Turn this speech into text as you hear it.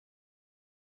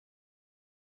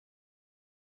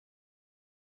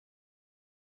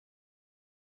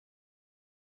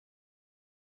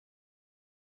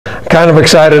kind of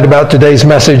excited about today's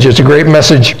message. It's a great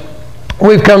message.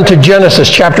 We've come to Genesis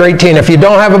chapter 18. If you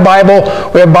don't have a Bible,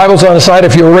 we have Bibles on the side.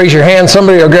 If you'll raise your hand,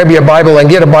 somebody will grab you a Bible and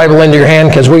get a Bible into your hand,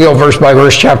 because we go verse by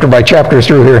verse, chapter by chapter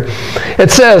through here. It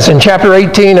says in chapter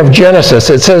 18 of Genesis,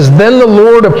 it says, "Then the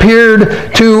Lord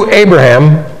appeared to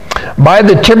Abraham by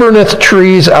the terebinth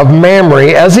trees of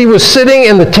Mamre as he was sitting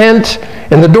in the tent,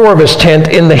 in the door of his tent,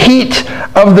 in the heat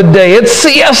of the day." It's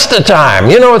siesta time.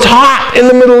 You know, it's hot in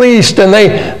the Middle East, and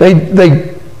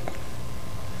they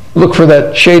look for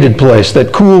that shaded place,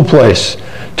 that cool place,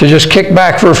 to just kick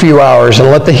back for a few hours and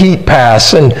let the heat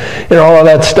pass, and all of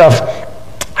that stuff.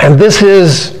 And this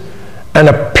is an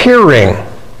appearing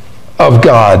of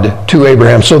God to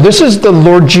Abraham. So this is the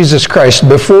Lord Jesus Christ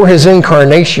before his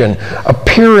incarnation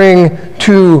appearing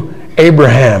to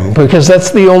Abraham, because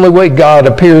that's the only way God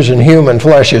appears in human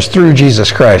flesh, is through Jesus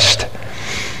Christ.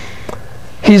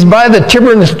 He's by the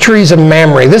terebinth trees of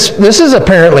Mamre. This is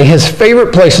apparently his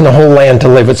favorite place in the whole land to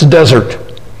live. It's a desert.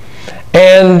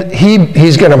 And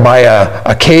he's going to buy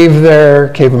a cave there,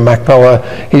 Cave of Machpelah.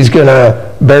 He's going to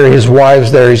bury his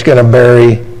wives there. He's going to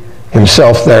bury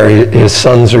himself there. His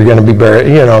sons are going to be buried.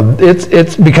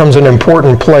 It becomes an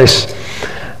important place.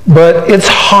 But it's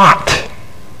hot.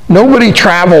 Nobody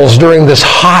travels during this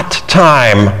hot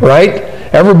time, right?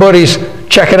 Everybody's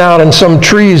checking out in some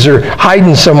trees or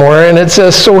hiding somewhere. And it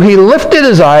says, "So he lifted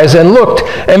his eyes and looked,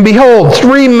 and behold,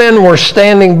 3 men were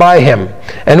standing by him.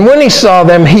 And when he saw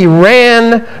them, he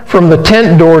ran from the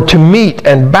tent door to meet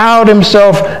and bowed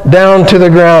himself down to the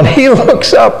ground." He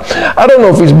looks up. I don't know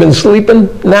if he's been sleeping,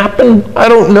 napping. I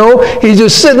don't know. He's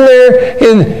just sitting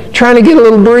there trying to get a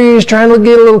little breeze, trying to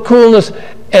get a little coolness.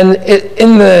 And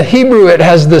in the Hebrew, it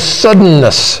has this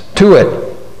suddenness to it.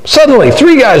 Suddenly,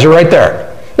 3 guys are right there.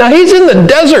 Now, he's in the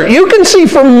desert. You can see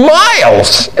for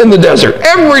miles in the desert,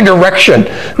 every direction.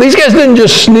 These guys didn't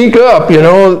just sneak up,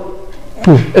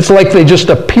 It's like they just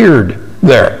appeared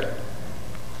there.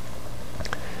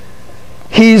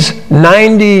 He's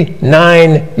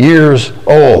 99 years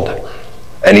old.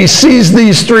 And he sees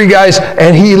these 3 guys,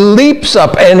 and he leaps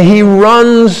up, and he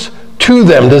runs to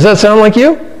them. Does that sound like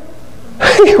you?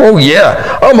 Oh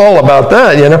yeah, I'm all about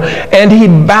that, And he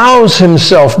bows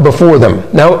himself before them.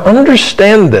 Now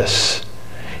understand this.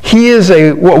 He is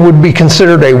what would be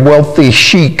considered a wealthy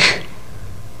sheik.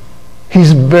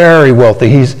 He's very wealthy.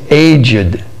 He's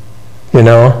aged,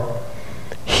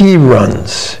 He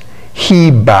runs. He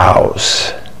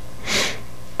bows.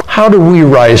 How do we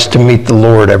rise to meet the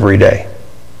Lord every day?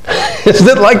 Is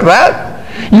it like that?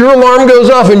 Your alarm goes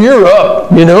off and you're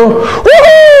up,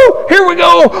 Woohoo! Here we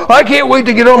go. I can't wait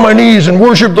to get on my knees and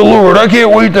worship the Lord. I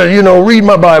can't wait to, read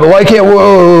my Bible. I can't.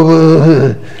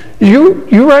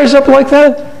 You rise up like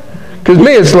that? Because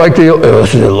me, it's like the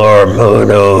alarm. Oh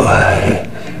no.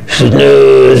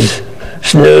 Snooze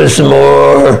some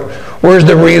more. Where's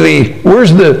the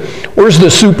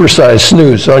supersized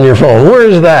snooze on your phone? Where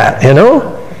is that?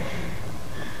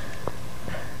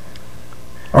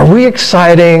 Are we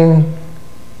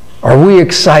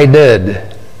excited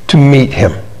to meet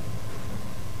him?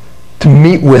 To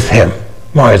meet with him?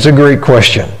 Boy, it's a great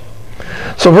question.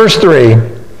 So verse 3,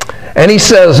 and he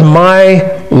says, "My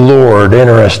Lord,"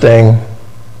 interesting,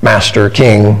 master,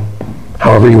 king,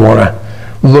 however you want to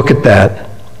look at that.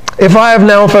 "If I have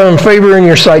now found favor in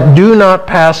your sight, do not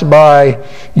pass by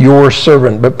your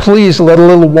servant, but please let a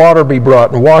little water be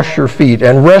brought and wash your feet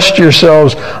and rest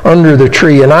yourselves under the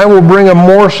tree. And I will bring a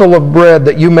morsel of bread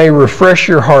that you may refresh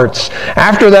your hearts.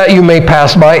 After that you may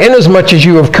pass by, inasmuch as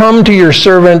you have come to your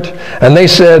servant." And they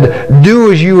said,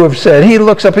 "Do as you have said." He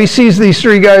looks up, he sees these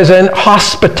 3 guys, and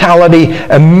hospitality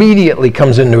immediately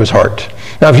comes into his heart.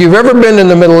 Now, if you've ever been in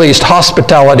the Middle East,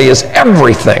 hospitality is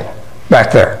everything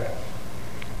back there.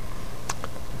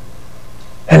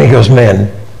 And he goes, "Man,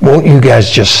 won't you guys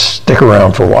just stick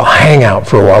around for a while, hang out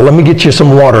for a while? Let me get you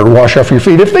some water to wash off your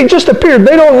feet." If they just appeared,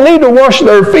 they don't need to wash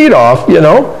their feet off,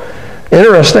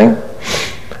 Interesting.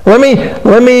 Let me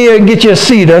get you a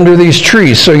seat under these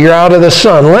trees so you're out of the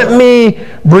sun. Let me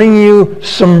bring you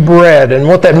some bread. And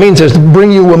what that means is to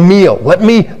bring you a meal. Let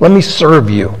me serve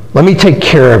you. Let me take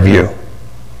care of you.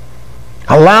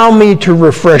 Allow me to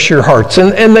refresh your hearts.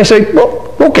 And they say,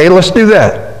 "Well, okay, let's do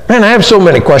that." Man, I have so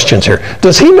many questions here.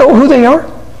 Does he know who they are?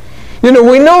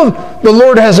 We know the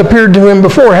Lord has appeared to him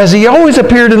before. Has he always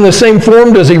appeared in the same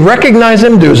form? Does he recognize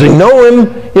him? Does he know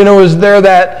him? Is there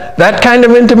that kind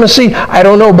of intimacy? I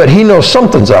don't know, but he knows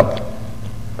something's up.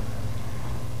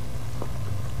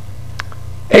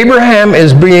 Abraham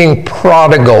is being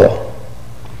prodigal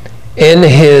in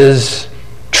his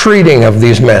treating of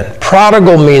these men.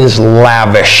 Prodigal means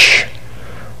lavish.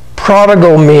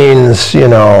 Prodigal means,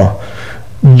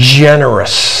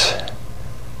 generous.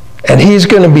 And he's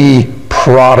going to be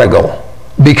prodigal.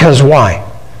 Because why?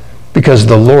 Because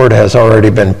the Lord has already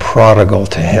been prodigal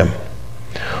to him.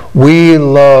 We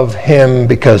love him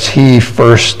because he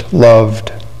first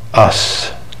loved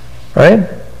us. Right?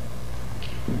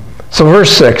 So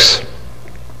verse 6.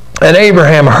 And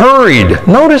Abraham hurried.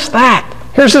 Notice that.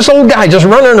 Here's this old guy just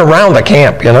running around the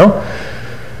camp, you know.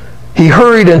 He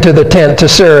hurried into the tent to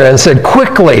Sarah and said,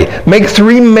 quickly, make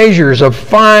 3 measures of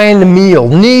fine meal,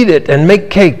 knead it, and make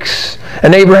cakes.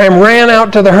 And Abraham ran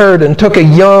out to the herd and took a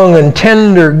young and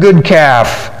tender good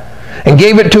calf and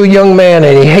gave it to a young man,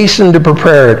 and he hastened to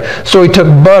prepare it. So he took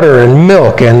butter and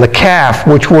milk and the calf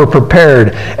which were prepared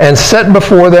and set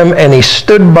before them, and he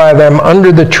stood by them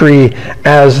under the tree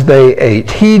as they ate.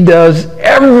 He does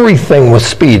everything with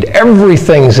speed.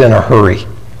 Everything's in a hurry.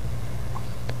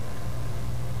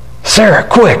 Sarah,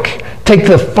 quick, take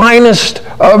the finest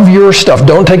of your stuff.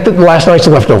 Don't take the last night's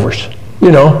leftovers,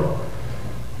 you know.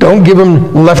 Don't give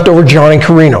them leftover Johnny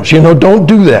Carinos, you know. Don't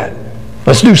do that.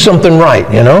 Let's do something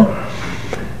right, you know.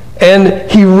 And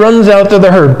he runs out to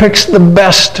the herd, picks the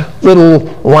best little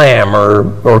lamb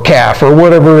or calf or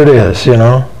whatever it is, you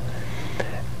know.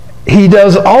 He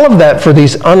does all of that for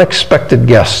these unexpected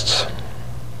guests.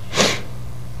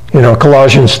 You know,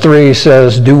 Colossians 3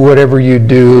 says, do whatever you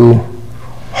do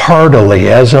heartily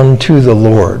as unto the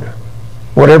Lord.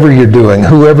 Whatever you're doing,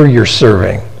 whoever you're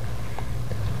serving.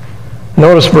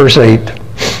 Notice verse 8.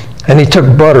 And he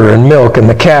took butter and milk and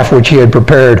the calf which he had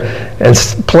prepared and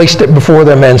placed it before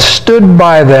them and stood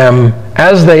by them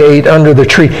as they ate under the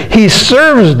tree. He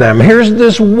serves them. Here's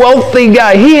this wealthy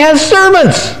guy. He has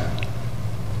servants.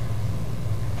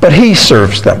 But he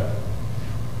serves them.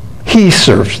 He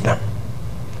serves them.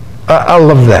 I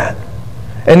love that.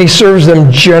 And he serves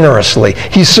them generously.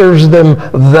 He serves them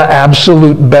the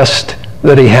absolute best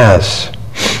that he has.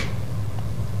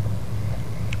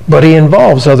 But he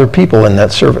involves other people in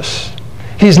that service.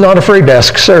 He's not afraid to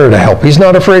ask Sarah to help. He's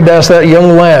not afraid to ask that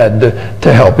young lad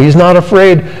to help. He's not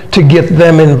afraid to get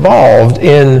them involved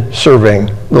in serving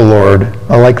the Lord.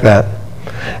 I like that.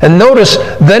 And notice,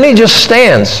 then he just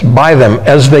stands by them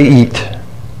as they eat,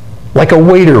 like a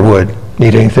waiter would.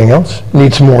 Need anything else?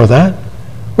 Need some more of that?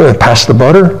 We're going to pass the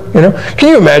butter, you know? Can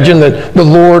you imagine that the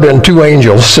Lord and 2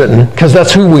 angels sitting, because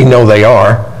that's who we know they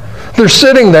are. They're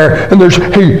sitting there, and there's,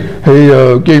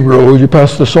 hey, Gabriel, will you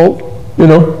pass the salt? You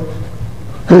know?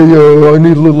 Hey, I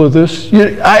need a little of this.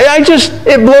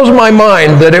 It blows my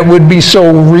mind that it would be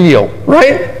so real,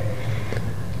 right?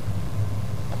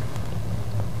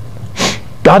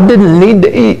 God didn't need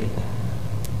to eat.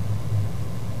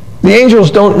 The angels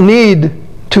don't need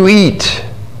to eat.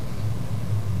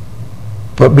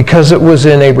 But because it was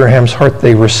in Abraham's heart,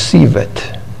 they receive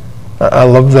it. I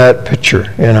love that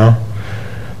picture, you know.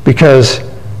 Because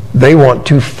they want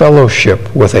to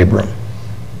fellowship with Abram.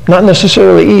 Not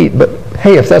necessarily eat, but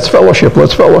hey, if that's fellowship,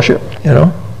 let's fellowship, you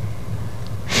know.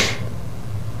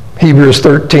 Hebrews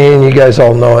 13, you guys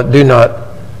all know it. Do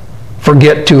not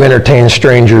forget to entertain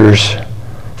strangers,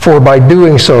 for by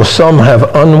doing so, some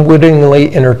have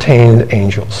unwittingly entertained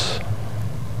angels.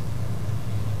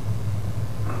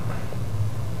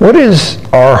 What is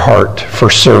our heart for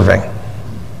serving?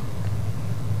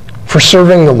 For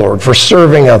serving the Lord, for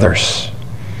serving others?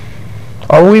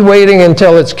 Are we waiting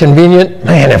until it's convenient?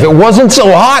 Man, if it wasn't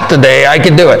so hot today, I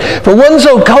could do it. If it wasn't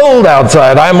so cold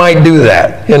outside, I might do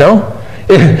that, you know?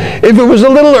 If it was a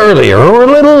little earlier or a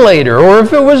little later, or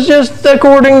if it was just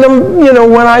according to, you know,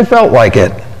 when I felt like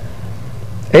it.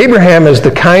 Abraham is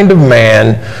the kind of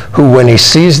man who, when he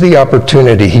sees the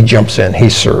opportunity, he jumps in, he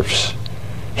serves.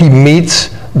 He meets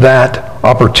that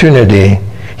opportunity.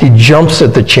 He jumps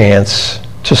at the chance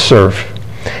to serve.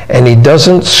 And he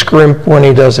doesn't scrimp when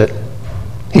he does it.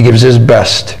 He gives his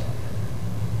best.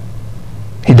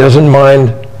 He doesn't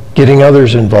mind getting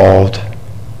others involved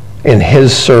in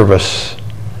his service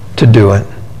to do it.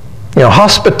 You know,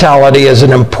 hospitality is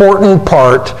an important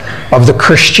part of the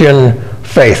Christian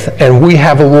faith, and we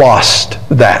have lost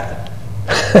that.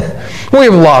 We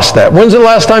have lost that. When's the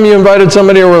last time you invited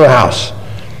somebody over to the house?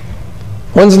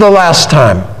 When's the last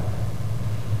time?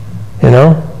 You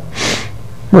know?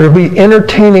 We're to be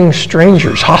entertaining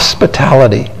strangers,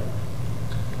 hospitality.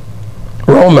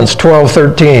 Romans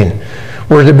 12:13.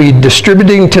 We're to be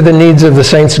distributing to the needs of the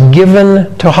saints,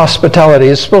 given to hospitality.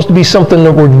 It's supposed to be something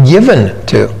that we're given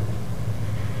to.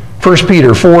 1 Peter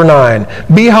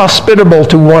 4:9. Be hospitable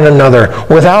to one another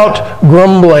without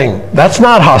grumbling. That's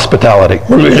not hospitality.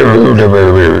 He's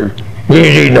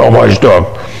eating all my stuff.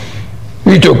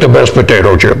 He took the best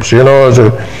potato chips, you know.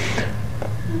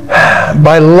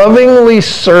 By lovingly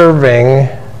serving,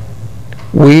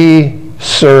 we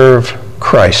serve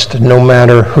Christ, no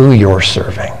matter who you're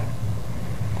serving.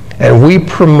 And we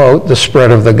promote the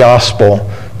spread of the gospel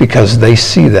because they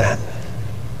see that.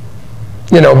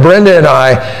 You know, Brenda and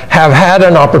I have had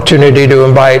an opportunity to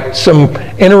invite some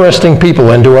interesting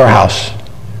people into our house.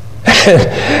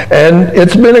 And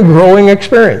it's been a growing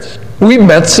experience. We've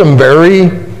met some very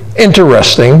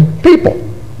interesting people.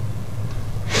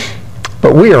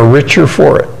 But we are richer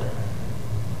for it.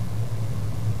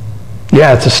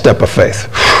 Yeah, it's a step of faith.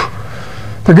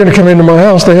 They're going to come into my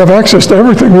house. They have access to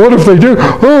everything. What if they do?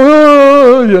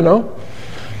 You know.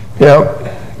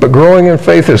 Yeah, but growing in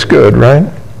faith is good, right?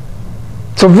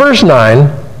 So verse 9,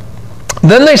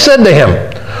 then they said to him,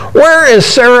 where is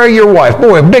Sarah your wife?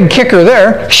 Boy, a big kicker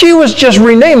there. She was just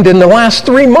renamed in the last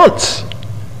 3 months.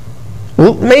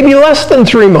 Maybe less than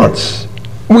 3 months.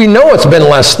 We know it's been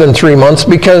less than 3 months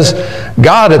because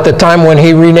God at the time when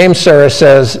he renamed Sarah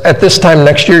says, at this time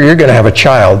next year you're going to have a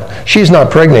child. She's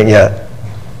not pregnant yet.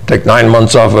 Take 9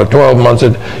 months off of 12 months.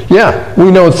 Yeah,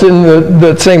 we know it's in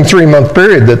the same 3-month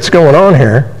period that's going on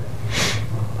here.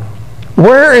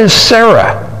 Where is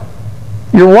Sarah,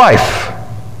 your wife?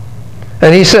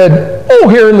 And he said, oh,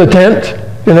 here in the tent.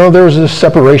 You know, there was this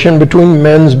separation between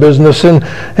men's business and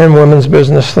women's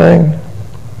business thing.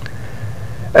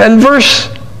 And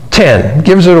verse 10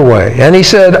 gives it away. And he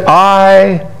said,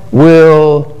 I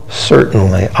will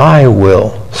certainly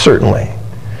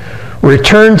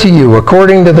return to you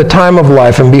according to the time of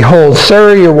life. And behold,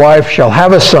 Sarah your wife shall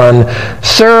have a son.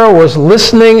 Sarah was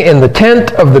listening in the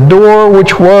tent of the door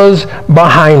which was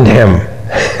behind him.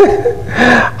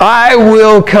 I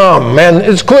will come. And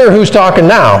it's clear who's talking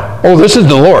now. Oh, this is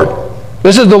the Lord.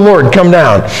 This is the Lord. Come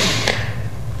down.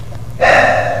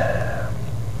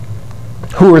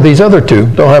 Who are these other two?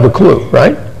 Don't have a clue,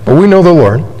 right? But we know the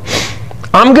Lord.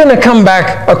 I'm going to come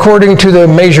back according to the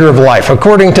measure of life,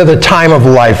 according to the time of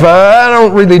life. I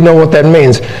don't really know what that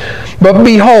means. But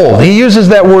behold, he uses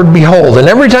that word behold. And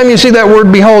every time you see that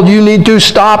word behold, you need to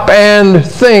stop and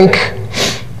think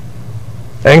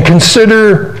and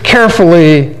consider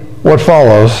carefully what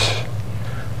follows.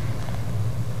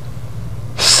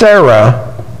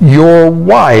 Sarah, your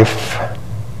wife,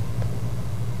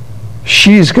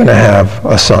 she's going to have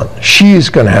a son. She's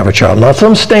going to have a child. Not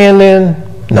some stand-in,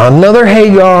 not another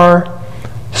Hagar,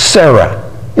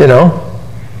 Sarah, you know.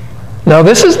 Now,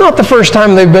 this is not the first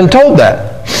time they've been told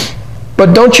that.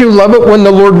 But don't you love it when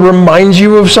the Lord reminds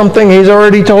you of something he's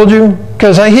already told you?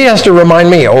 Because he has to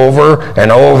remind me over and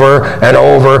over and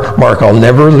over, Mark, I'll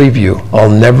never leave you.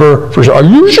 I'll never, are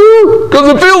you sure? Because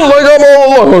it feels like I'm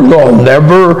all alone. I'll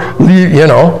never leave, you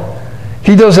know.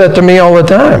 He does that to me all the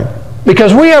time.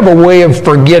 Because we have a way of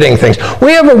forgetting things.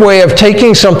 We have a way of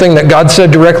taking something that God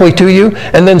said directly to you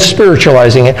and then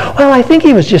spiritualizing it. Well, I think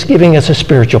he was just giving us a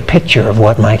spiritual picture of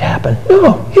what might happen.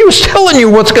 No, he was telling you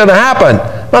what's going to happen,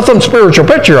 not some spiritual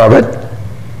picture of it.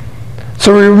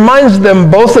 So he reminds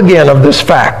them both again of this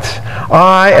fact.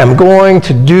 I am going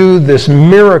to do this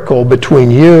miracle between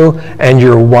you and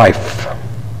your wife.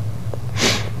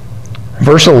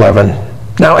 Verse 11.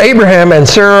 Now, Abraham and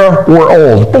Sarah were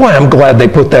old. Boy, I'm glad they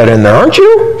put that in there, aren't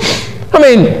you? I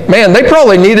mean, man, they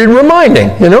probably needed reminding,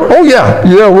 you know? Oh, yeah,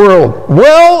 we're old.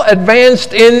 Well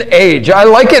advanced in age. I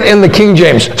like it in the King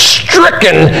James.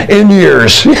 Stricken in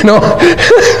years, you know?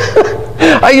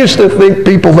 I used to think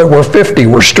people that were 50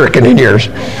 were stricken in years,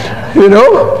 you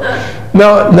know?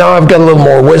 Now I've got a little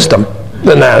more wisdom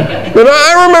than that. But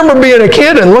I remember being a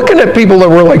kid and looking at people that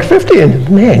were like 50 and,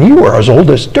 man, you were as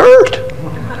old as dirt.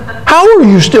 How are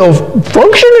you still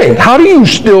functioning? How do you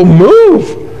still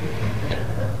move?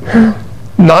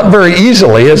 Not very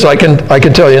easily, as I can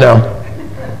tell you now.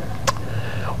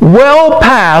 Well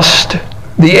past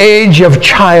the age of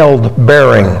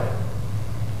childbearing.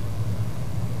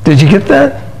 Did you get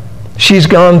that? She's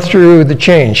gone through the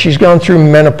change. She's gone through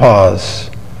menopause.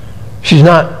 She's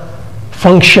not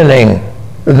functioning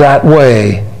that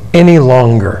way any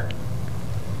longer.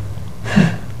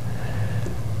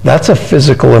 That's a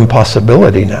physical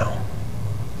impossibility now.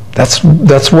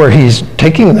 That's where he's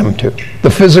taking them to. The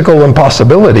physical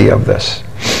impossibility of this.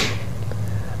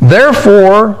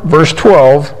 Therefore, verse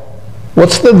 12,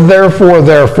 what's the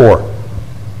therefore?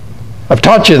 I've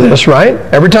taught you this, right?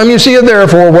 Every time you see a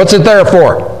therefore, what's it there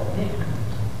for?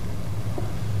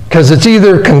 Because it's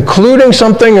either concluding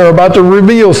something or about to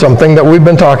reveal something that we've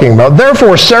been talking about.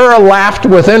 Therefore, Sarah laughed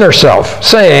within herself,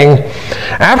 saying,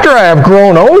 after I have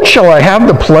grown old, shall I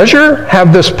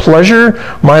have this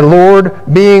pleasure, my Lord,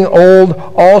 being old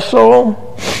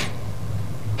also?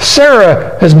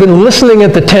 Sarah has been listening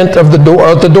at the door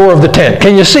of the tent.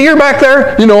 Can you see her back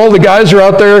there? You know, all the guys are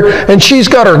out there, and she's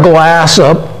got her glass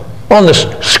up. on the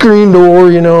screen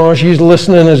door, she's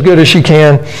listening as good as she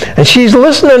can. And she's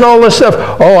listening to all this stuff.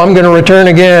 Oh, I'm going to return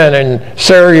again. And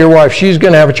Sarah, your wife, she's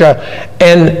going to have a child.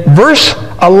 And verse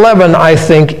 11, I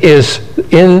think, is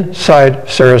inside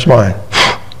Sarah's mind.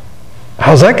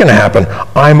 How's that going to happen?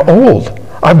 I'm old.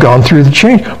 I've gone through the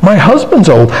change. My husband's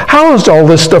old. How is all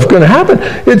this stuff going to happen?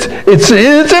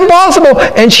 It's impossible.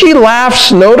 And she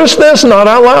laughs. Notice this, not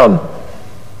out loud.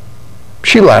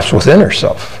 She laughs within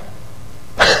herself.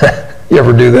 You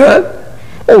ever do that?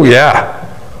 Oh,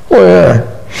 yeah. Oh, yeah.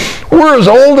 We're as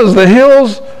old as the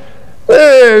hills.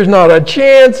 There's not a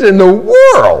chance in the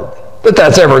world that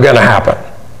that's ever going to happen.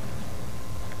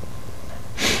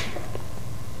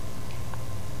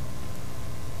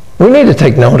 We need to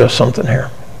take note of something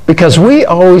here, because we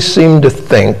always seem to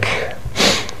think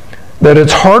that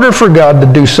it's harder for God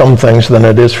to do some things than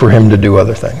it is for him to do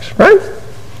other things, right?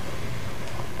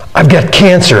 I've got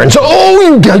cancer, and so,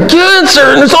 you've got cancer,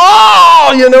 and it's,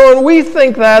 and we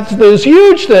think that's this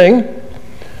huge thing.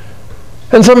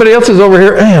 And somebody else is over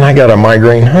here, man, I got a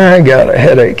migraine, I got a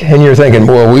headache. And you're thinking,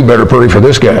 well, we better pray for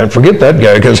this guy and forget that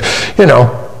guy, because,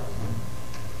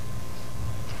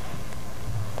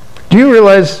 Do you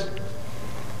realize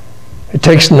it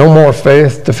takes no more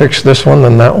faith to fix this one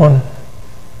than that one?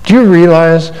 Do you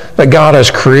realize that God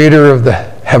is creator of the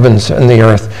heavens and the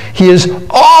earth? He is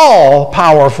all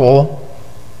powerful.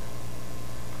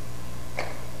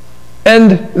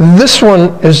 And this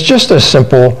one is just as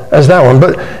simple as that one.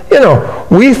 But,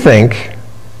 we think,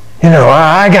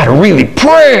 I got to really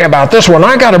pray about this one.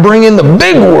 I got to bring in the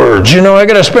big words. I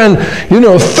got to spend,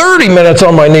 30 minutes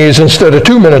on my knees instead of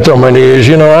 2 minutes on my knees.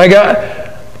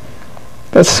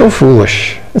 That's so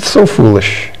foolish. It's so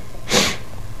foolish.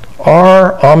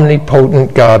 Our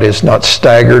omnipotent God is not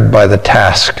staggered by the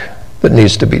task that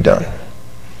needs to be done.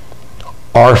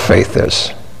 Our faith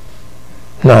is,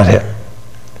 not him.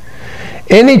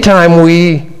 Anytime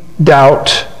we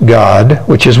doubt God,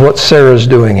 which is what Sarah's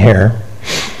doing here,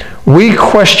 we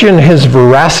question his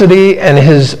veracity and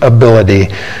his ability.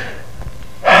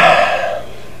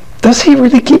 Does he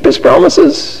really keep his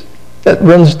promises? That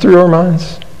runs through our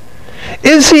minds.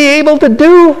 Is he able to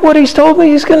do what he's told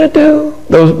me he's going to do?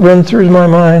 Those run through my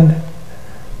mind.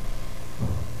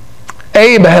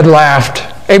 Abraham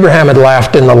had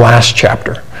laughed in the last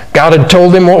chapter. God had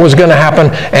told him what was going to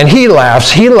happen, and he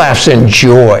laughs. He laughs in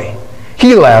joy.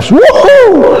 He laughs,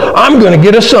 woohoo! I'm going to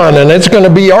get a son, and it's going to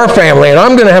be our family, and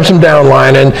I'm going to have some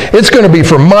downline, and it's going to be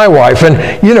for my wife. And,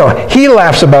 he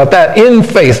laughs about that in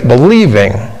faith,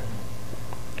 believing.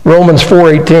 Romans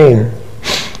 4:18.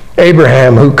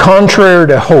 Abraham, who contrary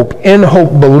to hope, in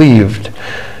hope believed,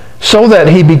 so that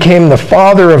he became the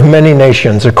father of many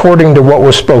nations, according to what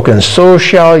was spoken, so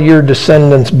shall your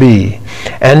descendants be.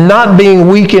 And not being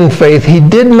weak in faith, he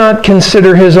did not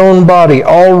consider his own body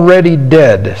already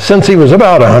dead, since he was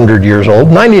about 100 years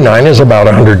old. 99 is about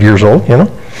 100 years old,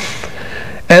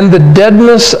 And the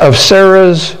deadness of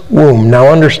Sarah's womb. Now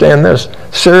understand this.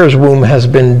 Sarah's womb has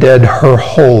been dead her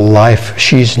whole life.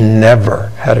 She's never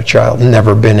had a child,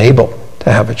 never been able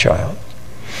to have a child.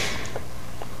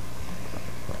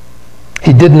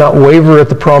 He did not waver at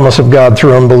the promise of God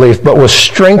through unbelief, but was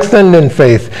strengthened in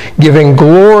faith, giving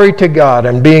glory to God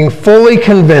and being fully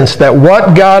convinced that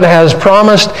what God has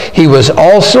promised, he was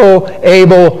also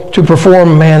able to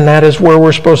perform. Man, that is where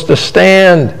we're supposed to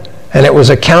stand. And it was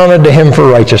accounted to him for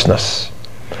righteousness.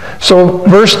 So,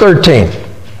 verse 13.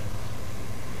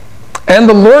 And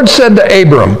the Lord said to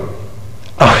Abram,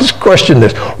 I was questioning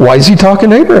this. Why is he talking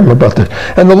to Abraham about this?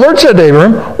 And the Lord said to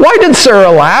Abraham, why did Sarah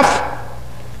laugh?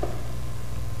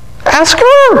 Ask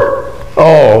her.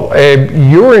 Oh, Abe,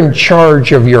 you're in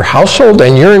charge of your household,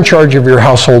 and you're in charge of your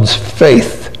household's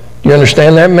faith. You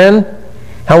understand that, men?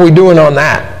 How are we doing on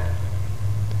that?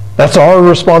 That's our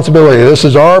responsibility. This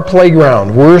is our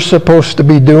playground. We're supposed to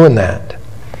be doing that.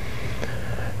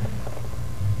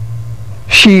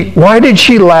 Why did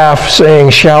she laugh,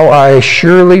 saying, shall I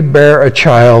surely bear a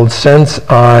child since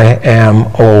I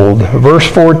am old? Verse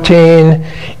 14,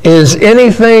 is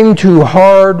anything too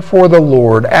hard for the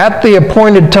Lord? At the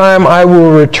appointed time I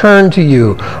will return to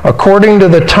you, according to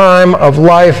the time of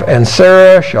life, and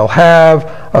Sarah shall have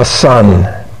a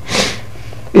son.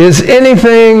 Is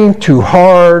anything too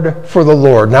hard for the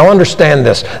Lord? Now understand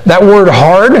this. That word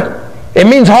hard, it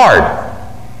means hard.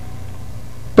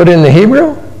 But in the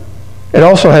Hebrew, it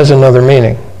also has another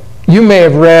meaning. You may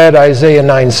have read Isaiah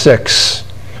 9:6.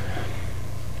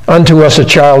 Unto us a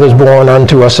child is born,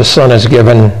 unto us a son is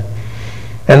given,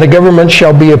 and the government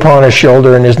shall be upon his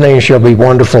shoulder, and his name shall be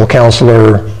Wonderful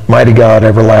Counselor, Mighty God,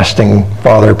 Everlasting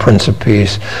Father, Prince of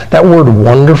Peace. That word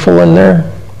wonderful in there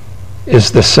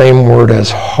is the same word as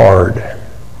hard.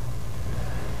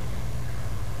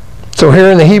 So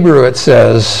here in the Hebrew it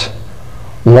says,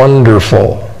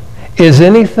 wonderful. Is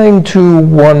anything too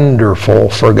wonderful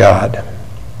for God?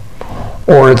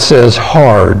 Or it says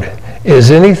hard.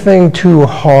 Is anything too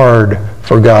hard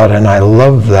for God? And I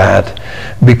love that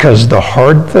because the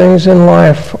hard things in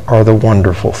life are the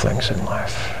wonderful things in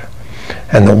life.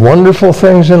 And the wonderful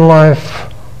things in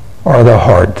life are the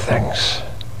hard things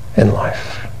in life.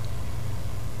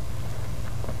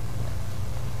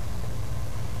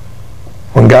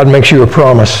 When God makes you a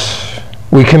promise,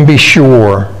 we can be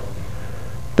sure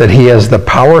that he has the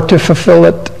power to fulfill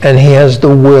it and he has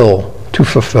the will to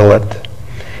fulfill it,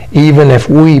 even if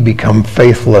we become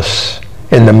faithless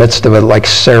in the midst of it like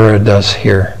Sarah does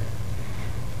here.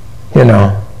 You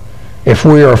know, if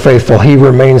we are faithful, he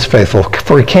remains faithful,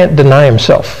 for he can't deny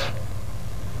himself.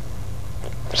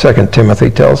 2 Timothy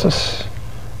tells us.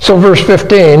 So verse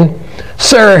 15,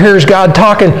 Sarah hears God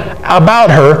talking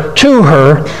about her, to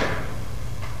her,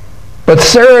 but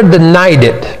Sarah denied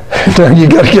it. Now you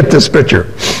got to get this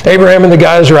picture. Abraham and the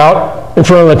guys are out in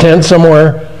front of the tent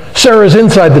somewhere. Sarah's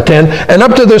inside the tent, and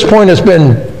up to this point has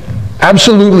been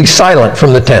absolutely silent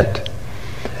from the tent.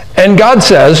 And God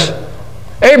says,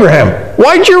 Abraham,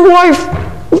 why'd your wife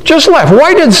just laugh?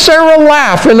 Why did Sarah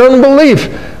laugh in unbelief?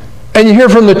 And you hear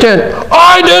from the tent,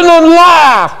 I didn't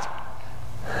laugh.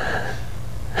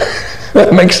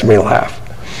 That makes me laugh.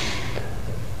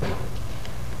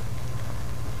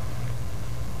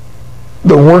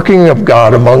 The working of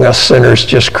God among us sinners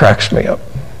just cracks me up.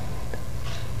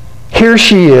 Here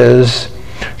she is,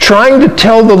 trying to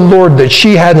tell the Lord that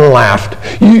she hadn't laughed.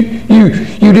 You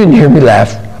didn't hear me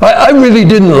laugh. I really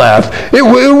didn't laugh. It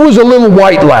was a little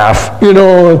white laugh. You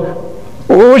know,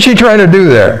 what was she trying to do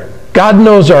there? God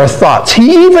knows our thoughts.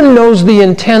 He even knows the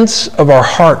intents of our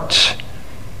hearts.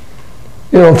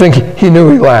 You don't think he knew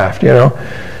he laughed, you know.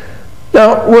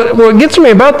 Now, what gets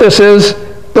me about this is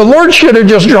the Lord should have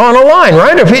just drawn a line,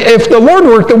 right? If the Lord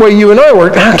worked the way you and I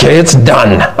work, okay, it's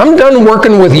done. I'm done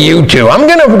working with you two. I'm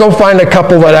going to go find a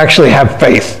couple that actually have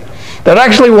faith, that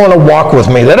actually want to walk with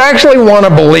me, that actually want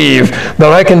to believe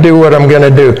that I can do what I'm going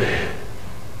to do.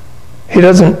 He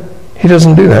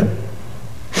doesn't do that.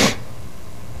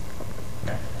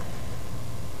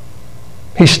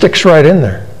 He sticks right in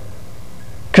there.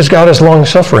 Because God is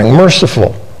long-suffering,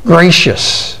 merciful,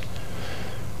 gracious.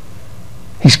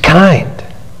 He's kind.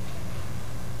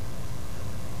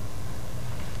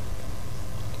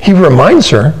 He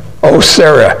reminds her, oh,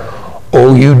 Sarah,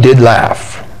 oh, you did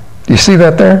laugh. Do you see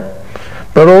that there?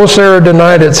 But oh, Sarah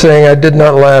denied it, saying, I did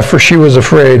not laugh, for she was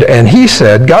afraid. And he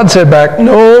said, God said back,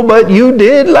 no, but you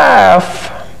did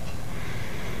laugh.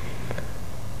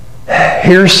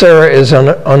 Here Sarah is in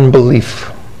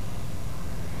unbelief.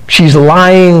 She's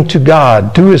lying to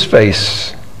God, to his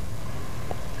face.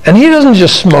 And he doesn't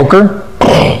just smoke her.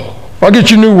 I'll get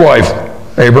you a new wife,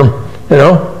 Abram, you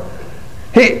know.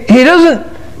 He doesn't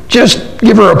just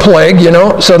give her a plague, you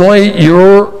know. Suddenly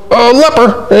you're a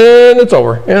leper and it's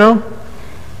over, you know.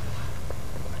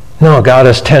 No, God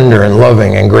is tender and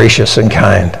loving and gracious and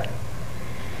kind.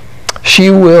 She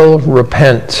will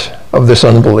repent of this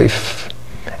unbelief.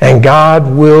 And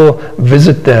God will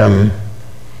visit them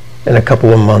in a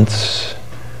couple of months.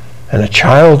 And a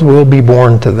child will be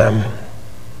born to them,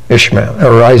 Ishmael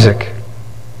or Isaac.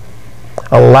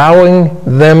 Allowing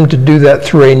them to do that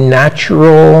through a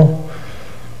natural,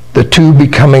 the two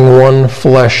becoming one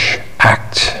flesh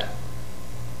act.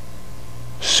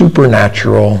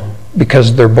 Supernatural, because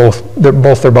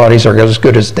both their bodies are as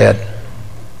good as dead.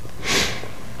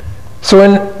 So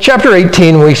in chapter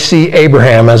 18, we see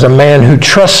Abraham as a man who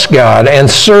trusts God and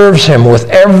serves him with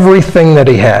everything that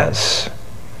he has.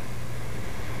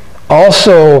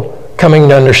 Also coming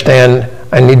to understand,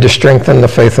 I need to strengthen the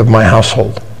faith of my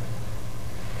household.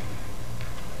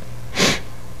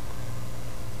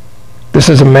 This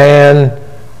is a man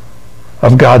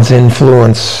of God's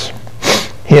influence.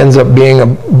 He ends up being a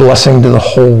blessing to the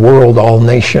whole world. All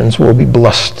nations will be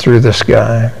blessed through this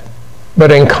guy. But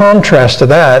in contrast to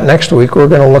that, next week we're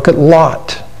going to look at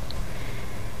Lot,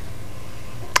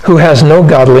 who has no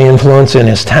godly influence in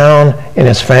his town, in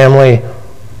his family,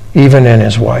 even in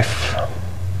his wife.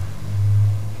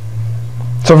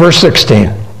 So verse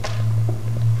 16.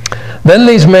 Then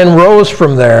these men rose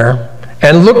from there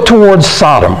and looked towards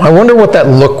Sodom. I wonder what that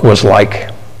look was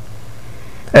like.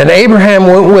 And Abraham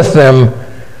went with them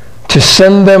to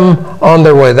send them on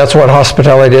their way. That's what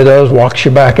hospitality does, walks you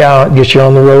back out, gets you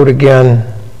on the road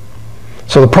again.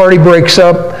 So the party breaks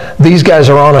up. These guys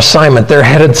are on assignment. They're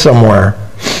headed somewhere.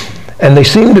 And they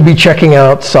seem to be checking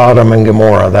out Sodom and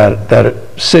Gomorrah,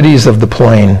 that cities of the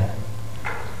plain.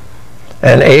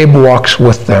 And Abe walks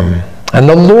with them. And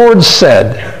the Lord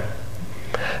said,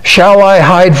 Shall I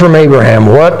hide from Abraham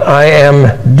what I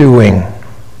am doing?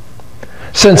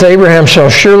 Since Abraham shall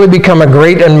surely become a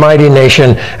great and mighty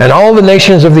nation, and all the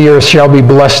nations of the earth shall be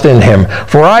blessed in him.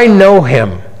 For I know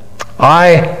him,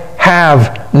 I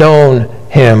have known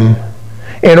him,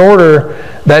 in order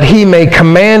that he may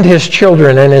command his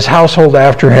children and his household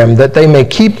after him, that they may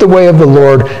keep the way of the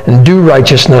Lord and do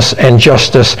righteousness and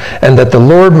justice, and that the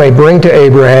Lord may bring to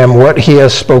Abraham what he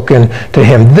has spoken to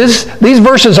him. These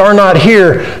verses are not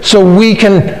here so we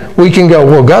can go,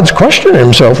 well, God's questioning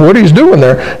himself, what he's doing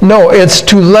there. No, it's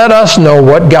to let us know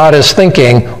what God is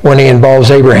thinking when he involves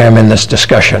Abraham in this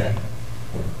discussion.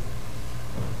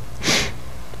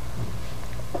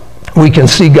 We can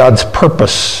see God's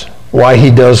purpose, why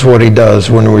he does what he does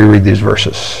when we read these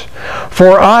verses.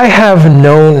 For I have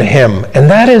known him. And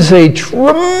that is a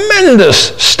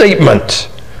tremendous statement.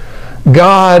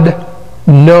 God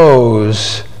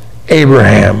knows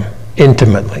Abraham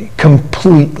intimately,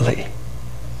 completely.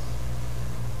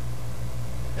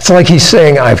 It's like he's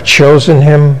saying, I've chosen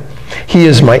him. He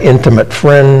is my intimate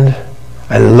friend.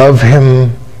 I love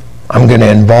him. I'm going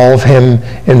to involve him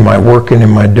in my work and in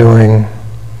my doing.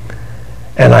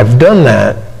 And I've done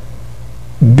that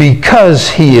because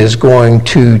he is going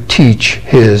to teach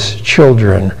his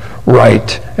children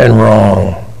right and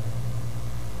wrong,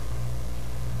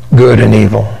 good and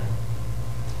evil.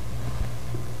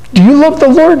 Do you love the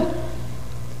Lord?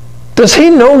 Does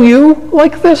he know you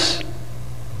like this?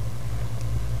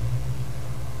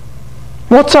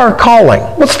 What's our calling?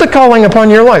 What's the calling upon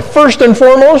your life? First and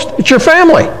foremost, it's your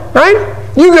family, right?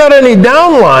 You got any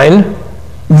downline,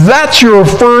 that's your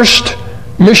first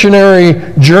missionary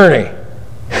journey.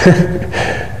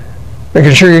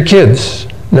 Making sure your kids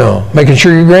know. Making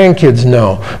sure your grandkids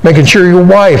know. Making sure your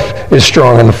wife is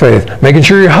strong in the faith. Making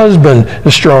sure your husband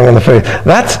is strong in the faith.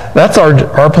 That's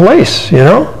our place, you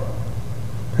know.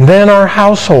 And then our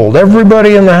household,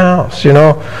 everybody in the house, you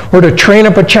know. We're to train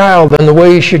up a child in the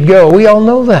way he should go. We all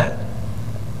know that.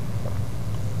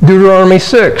 Deuteronomy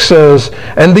 6 says,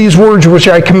 and these words which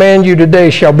I command you today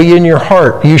shall be in your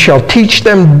heart. You shall teach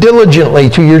them diligently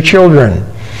to your children.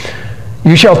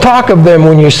 You shall talk of them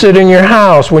when you sit in your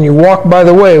house, when you walk by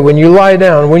the way, when you lie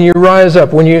down, when you rise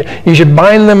up, when you should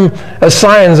bind them as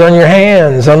signs on your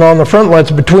hands and on the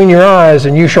frontlets between your eyes,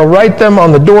 and you shall write them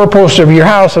on the doorposts of your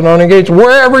house and on the gates,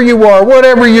 wherever you are,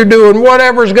 whatever you're doing,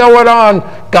 whatever's going on,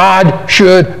 God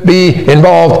should be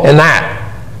involved in that.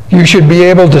 You should be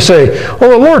able to say,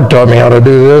 well, the Lord taught me how to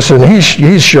do this, and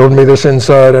He's showed me this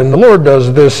inside, and the Lord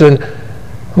does this, and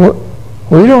well,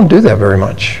 we don't do that very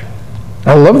much.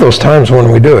 I love those times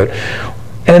when we do it.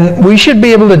 And we should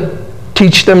be able to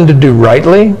teach them to do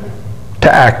rightly,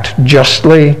 to act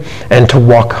justly, and to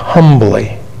walk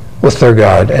humbly with their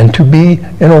God, and to be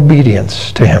in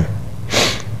obedience to him.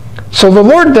 So the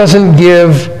Lord doesn't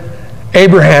give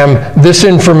Abraham this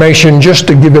information just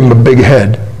to give him a big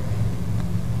head.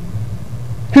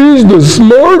 He's the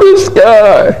smartest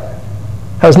guy.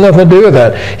 Has nothing to do with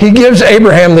that. He gives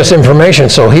Abraham this information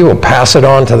so he will pass it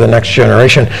on to the next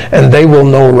generation, and they will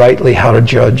know rightly how to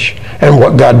judge and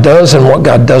what God does and what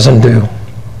God doesn't do.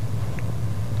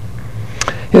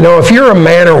 You know, if you're a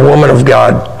man or woman of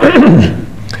God,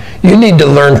 you need to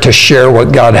learn to share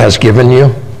what God has given you,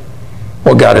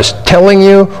 what God is telling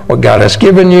you, what God has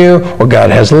given you, what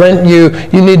God has lent you.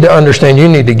 You need to understand you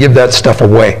need to give that stuff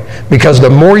away, because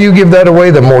the more you give that away,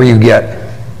 the more you get.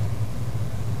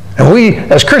 And we,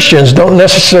 as Christians, don't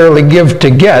necessarily give to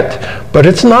get, but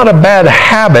it's not a bad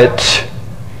habit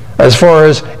as far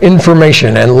as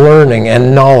information and learning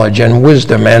and knowledge and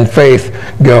wisdom and faith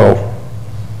go.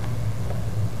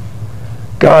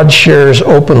 God shares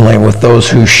openly with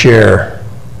those who share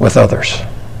with others.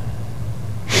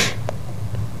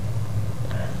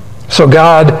 So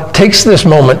God takes this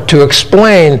moment to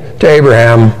explain to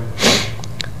Abraham,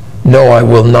 no, I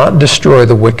will not destroy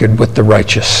the wicked with the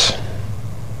righteous.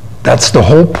 That's the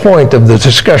whole point of the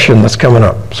discussion that's coming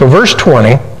up. So verse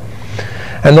 20,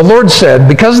 and the Lord said,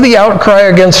 because the outcry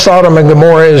against Sodom and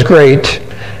Gomorrah is great,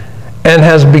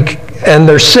 and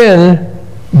their sin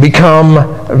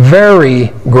become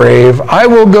very grave, I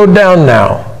will go down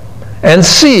now and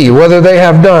see whether they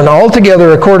have done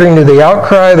altogether according to the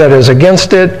outcry that is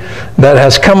against it, that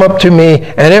has come up to me,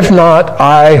 and if not,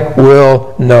 I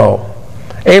will know.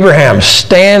 Abraham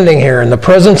standing here in the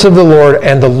presence of the Lord,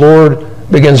 and the Lord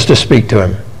begins to speak to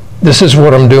him. This is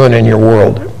what I'm doing in your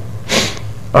world.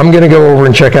 I'm going to go over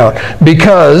and check out.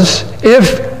 Because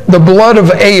if the blood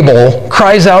of Abel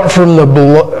cries out from the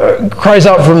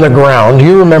ground,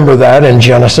 you remember that in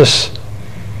Genesis.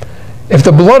 If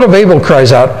the blood of Abel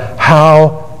cries out,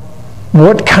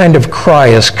 what kind of cry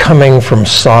is coming from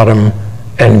Sodom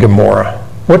and Gomorrah?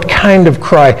 What kind of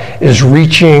cry is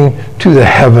reaching to the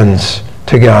heavens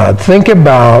to God? Think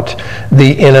about the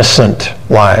innocent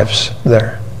lives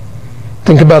there.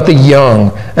 Think about the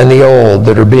young and the old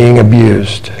that are being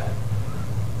abused.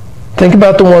 Think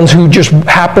about the ones who just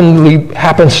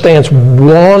happenstance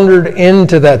wandered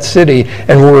into that city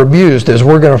and were abused, as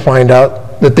we're going to find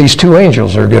out that these two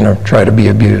angels are going to try to be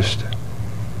abused.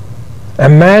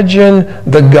 Imagine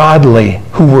the godly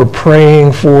who were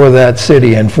praying for that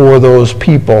city and for those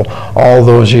people all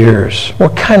those years.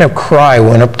 What kind of cry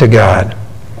went up to God?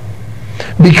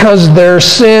 Because their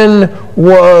sin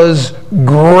was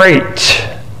great.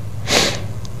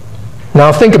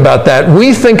 Now think about that.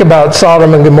 We think about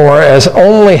Sodom and Gomorrah as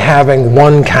only having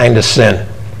one kind of sin.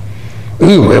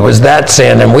 Ooh, it was that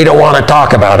sin, and we don't want to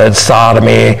talk about it.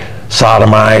 Sodomy,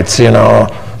 sodomites,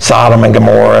 Sodom and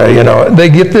Gomorrah, they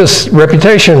get this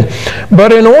reputation.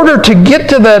 But in order to get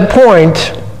to that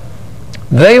point,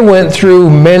 they went through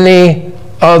many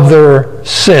other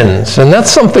sins. And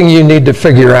that's something you need to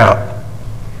figure out.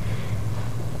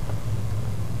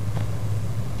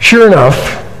 Sure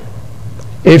enough,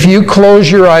 if you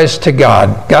close your eyes to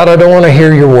God, God, I don't want to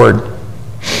hear your word.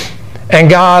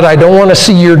 And God, I don't want to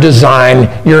see your design,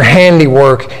 your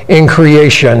handiwork in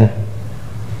creation,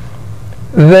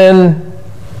 then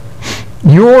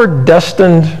you're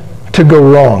destined to go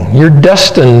wrong. You're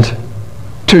destined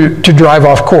to drive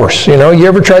off course. You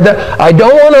ever tried that? I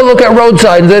don't want to look at road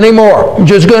signs anymore. I'm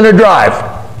just going to drive.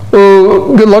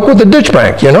 Good luck with the ditch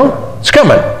bank, It's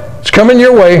coming. It's coming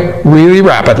your way really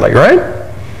rapidly, right?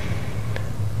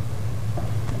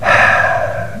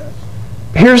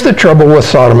 Here's the trouble with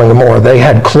Sodom and Gomorrah. They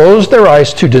had closed their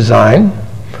eyes to design.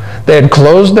 They had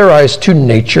closed their eyes to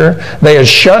nature. They had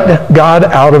shut God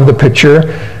out of the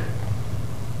picture.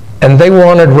 And they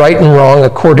wanted right and wrong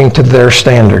according to their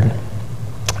standard.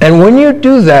 And when you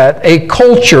do that, a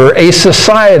culture, a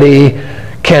society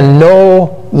can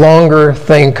no longer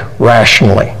think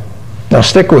rationally. Now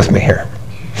stick with me here.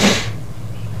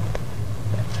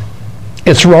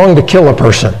 It's wrong to kill a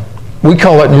person. We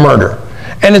call it murder.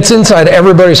 And it's inside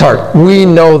everybody's heart. We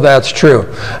know that's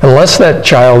true. Unless that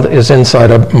child is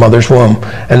inside a mother's womb.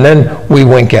 And then we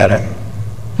wink at it.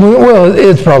 Well,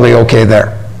 it's probably okay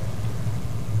there.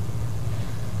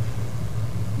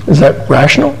 Is that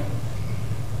rational?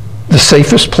 The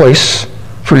safest place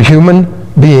for a human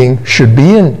being should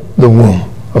be in the womb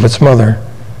of its mother.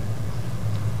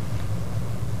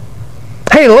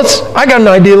 Hey, I got an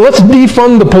idea. Let's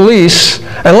defund the police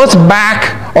and let's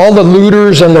back all the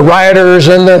looters and the rioters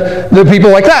and the people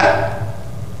like that.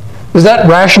 Is that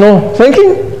rational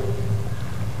thinking?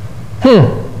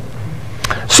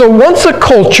 So once a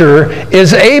culture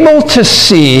is able to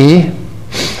see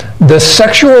the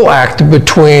sexual act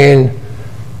between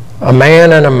a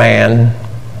man and a man,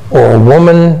 or a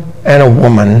woman and a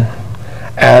woman,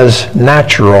 as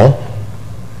natural,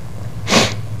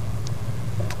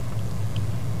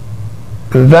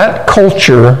 that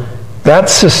culture, that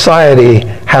society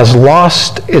has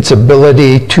lost its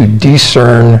ability to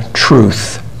discern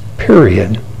truth,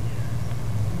 period.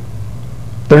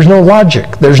 There's no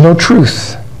logic, there's no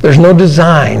truth, there's no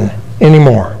design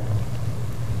anymore.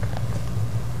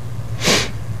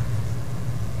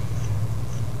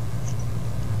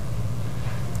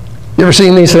 You ever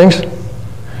seen these things?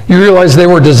 You realize they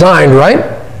were designed,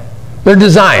 right? They're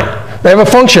designed. They have a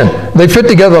function. They fit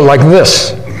together like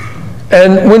this.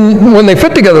 And when they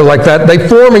fit together like that, they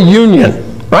form a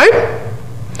union, right?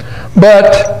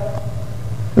 But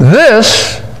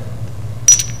this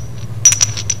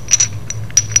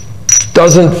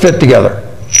doesn't fit together.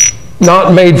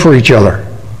 Not made for each other.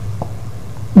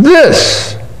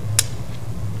 This,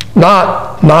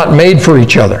 not made for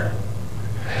each other.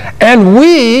 And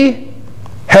we,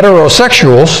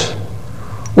 heterosexuals,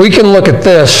 we can look at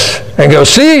this and go,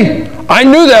 see, I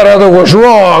knew that other was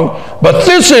wrong, but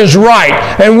this is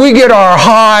right. And we get our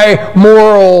high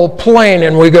moral plane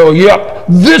and we go, yep,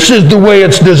 this is the way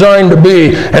it's designed to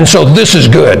be, and so this is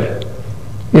good.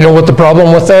 You know what the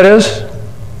problem with that is?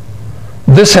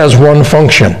 This has one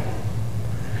function.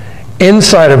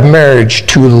 Inside of marriage,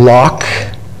 to lock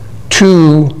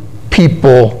two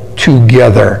people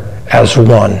together as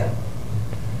one.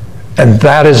 And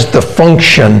that is the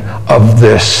function of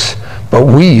this. But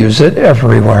we use it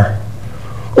everywhere.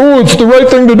 Oh, it's the right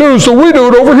thing to do, so we do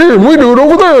it over here, and we do it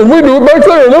over there, and we do it back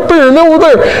there, and up here, and over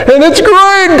there. And it's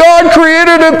great. God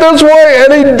created it this way,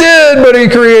 and He did, but He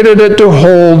created it to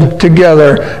hold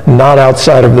together, not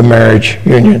outside of the marriage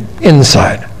union,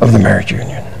 inside of the marriage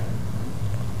union.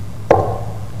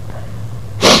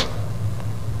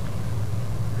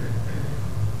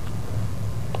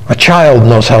 A child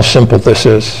knows how simple this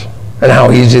is. and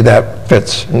how easy that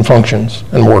fits and functions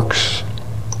and works.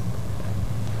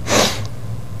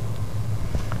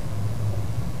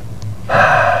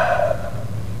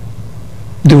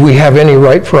 Do we have any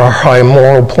right for our high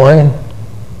moral plane?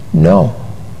 No.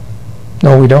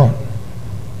 No, we don't.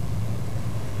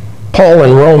 Paul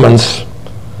in Romans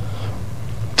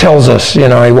tells us, he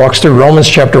walks through Romans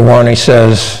chapter 1, he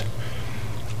says,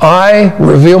 I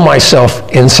reveal myself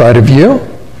inside of you,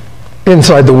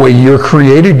 inside the way you're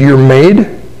created, you're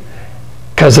made,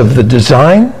 because of the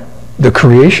design, the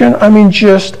creation. I mean,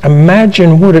 just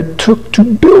imagine what it took to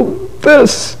build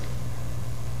this.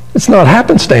 It's not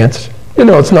happenstance.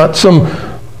 It's not some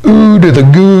ooh to the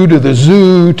goo to the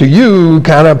zoo to you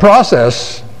kind of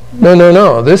process.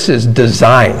 No. This is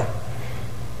design.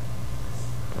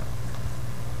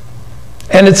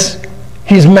 And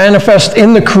he's manifest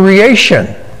in the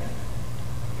creation.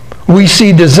 We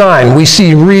see design, we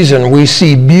see reason, we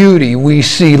see beauty, we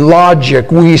see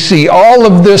logic, we see all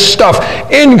of this stuff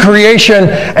in creation,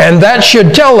 and that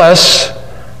should tell us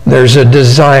there's a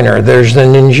designer, there's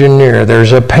an engineer,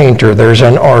 there's a painter, there's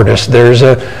an artist,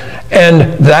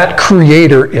 and that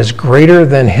creator is greater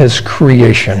than his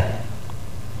creation.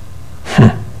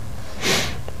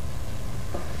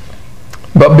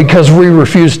 But because we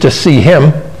refuse to see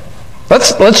him,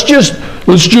 let's just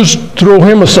throw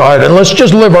him aside and let's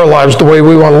just live our lives the way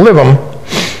we want to live them.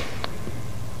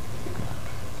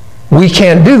 We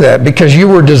can't do that because you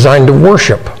were designed to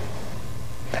worship.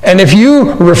 And if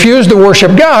you refuse to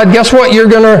worship God, guess what you're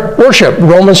going to worship?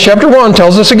 Romans chapter 1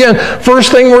 tells us again,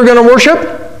 first thing we're going to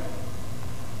worship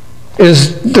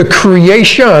is the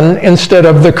creation instead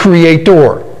of the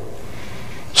creator.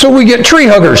 So we get tree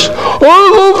huggers. Oh, I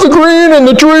love the green and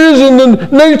the trees and the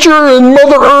nature and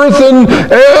Mother Earth,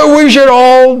 and we should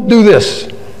all do this.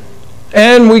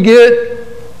 And we get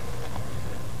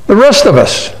the rest of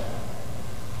us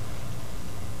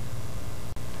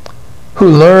who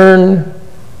learn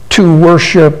to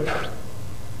worship.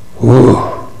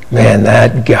 Ooh, man,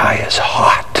 that guy is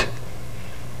hot.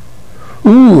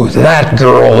 Ooh, that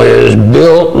girl is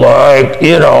built like,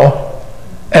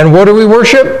 And what do we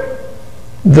worship?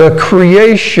 The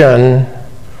creation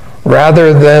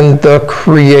rather than the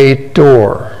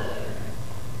creator.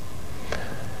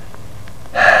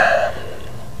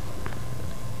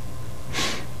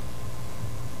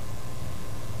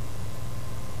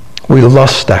 We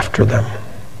lust after them.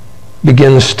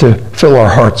 Begins to fill our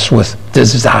hearts with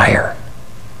desire.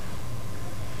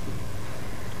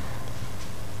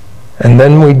 And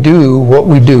then we do what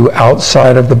we do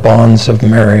outside of the bonds of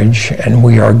marriage, and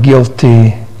we are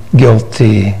guilty,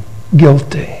 guilty,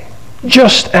 guilty.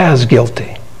 Just as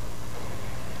guilty.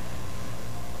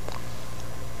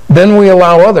 Then we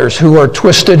allow others who are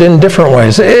twisted in different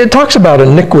ways. It talks about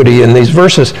iniquity in these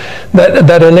verses,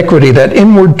 that iniquity, that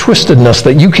inward twistedness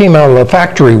that you came out of the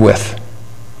factory with.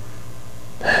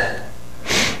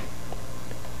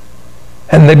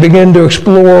 And they begin to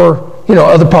explore,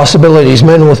 other possibilities,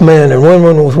 men with men and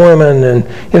women with women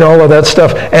and, all of that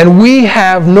stuff. And we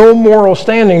have no moral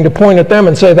standing to point at them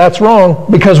and say that's wrong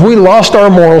because we lost our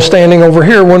moral standing over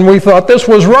here when we thought this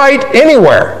was right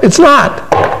anywhere. It's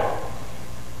not.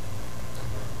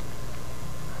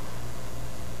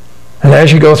 And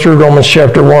as you go through Romans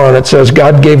chapter 1, it says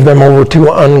God gave them over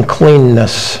to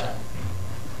uncleanness,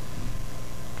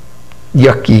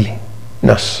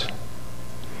 yuckiness.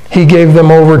 He gave them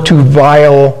over to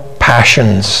vile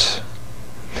passions.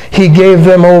 He gave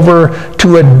them over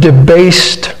to a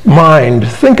debased mind.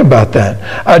 Think about that.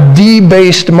 A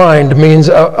debased mind means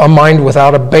a mind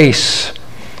without a base,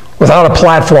 without a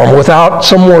platform, without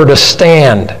somewhere to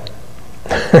stand.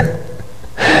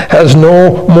 Has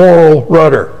no moral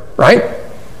rudder, right?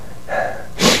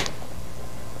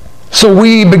 So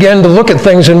we begin to look at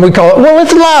things and we call it, well,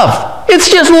 it's love. It's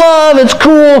just love. It's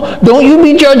cool. Don't you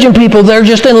be judging people. They're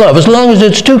just in love. As long as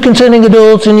it's two consenting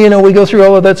adults and, we go through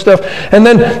all of that stuff. And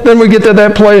then we get to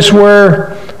that place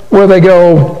where they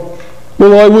go,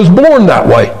 well, I was born that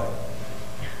way.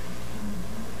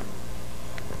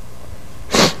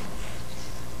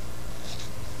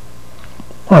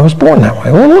 I was born that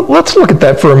way. Well, let's look at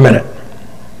that for a minute.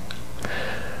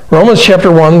 Romans chapter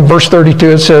 1, verse 32,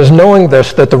 it says, knowing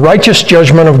this, that the righteous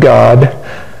judgment of God,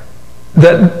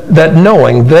 that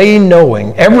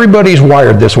knowing, everybody's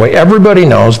wired this way. Everybody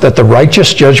knows that the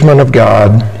righteous judgment of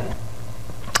God,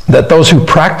 that those who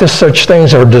practice such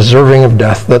things are deserving of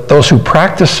death, that those who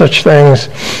practice such things,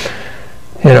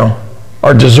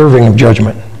 are deserving of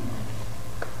judgment.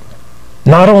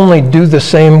 Not only do the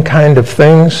same kind of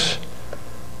things,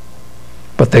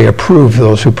 but they approve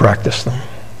those who practice them.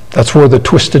 That's where the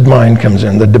twisted mind comes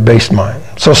in, the debased mind.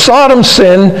 So Sodom's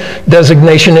sin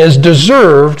designation is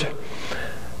deserved,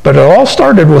 but it all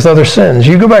started with other sins.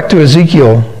 You go back to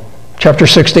Ezekiel chapter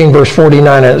 16, verse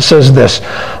 49, and it says this,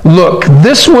 "Look,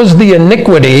 this was the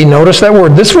iniquity," notice that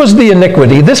word, this was the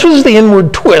iniquity, this was the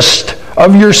inward twist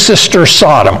of your sister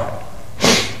Sodom.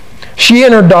 She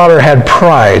and her daughter had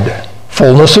pride,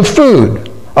 fullness of food,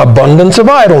 abundance of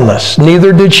idleness.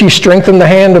 Neither did she strengthen the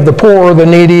hand of the poor or the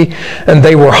needy, and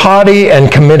they were haughty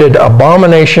and committed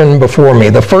abomination before me.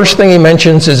 The first thing he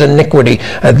mentions is iniquity,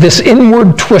 this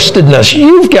inward twistedness.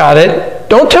 You've got it.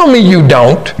 Don't tell me you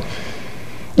don't.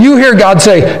 You hear God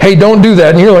say, hey, don't do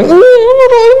that, and you're like,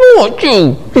 I want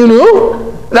to, you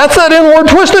know? That's that inward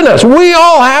twistedness. We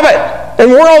all have it,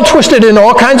 and we're all twisted in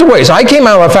all kinds of ways. I came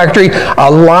out of a factory a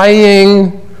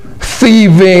lying,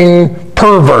 thieving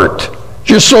pervert.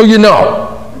 Just so you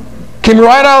know. Came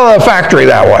right out of the factory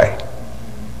that way.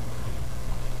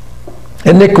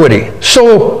 Iniquity.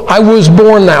 So I was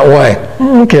born that way.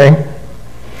 Okay.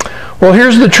 Well,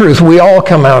 here's the truth. We all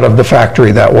come out of the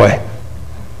factory that way.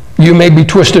 You may be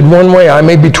twisted one way. I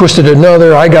may be twisted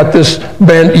another. I got this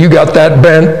bent. You got that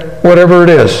bent. Whatever it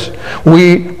is.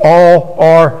 We all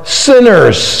are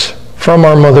sinners from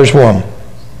our mother's womb.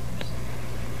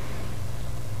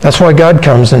 That's why God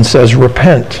comes and says,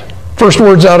 repent. First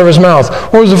words out of his mouth.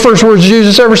 What was the first words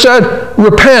Jesus ever said?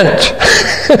 Repent.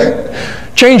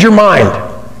 Change your mind.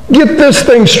 Get this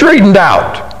thing straightened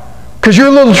out. Because you're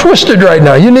a little twisted right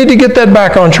now. You need to get that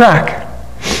back on track.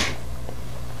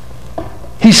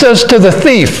 He says to the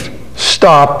thief,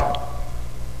 stop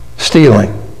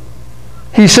stealing.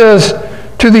 He says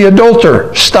to the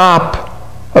adulterer, stop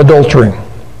adultering.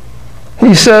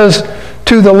 He says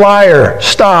to the liar,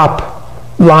 stop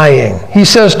lying. He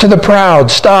says to the proud,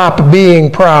 stop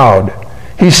being proud.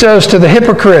 He says to the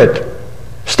hypocrite,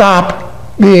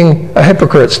 stop being a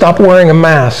hypocrite. Stop wearing a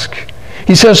mask.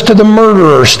 He says to the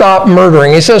murderer, stop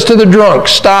murdering. He says to the drunk,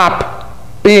 stop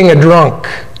being a drunk.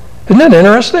 Isn't that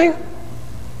interesting?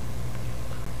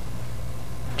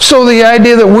 So the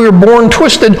idea that we're born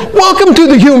twisted, welcome to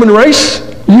the human race.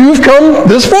 You've come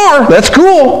this far. That's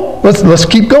cool. Let's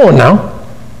keep going now.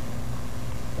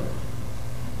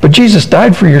 But Jesus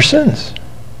died for your sins.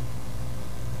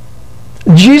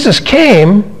 Jesus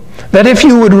came that if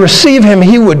you would receive him,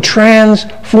 he would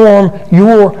transform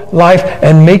your life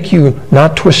and make you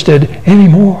not twisted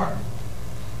anymore.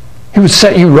 He would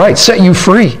set you right, set you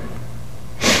free.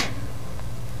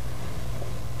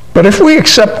 But if we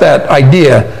accept that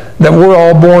idea that we're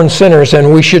all born sinners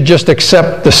and we should just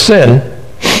accept the sin,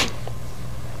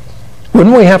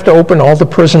 wouldn't we have to open all the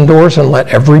prison doors and let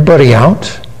everybody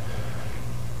out?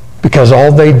 Because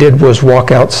all they did was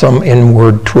walk out some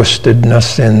inward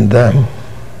twistedness in them.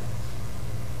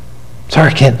 Sorry,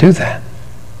 I can't do that.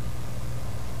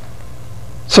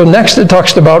 So next it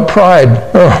talks about pride.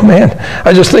 Oh man,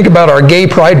 I just think about our gay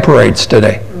pride parades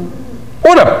today.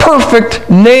 What a perfect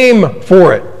name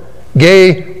for it.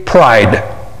 Gay pride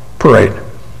parade.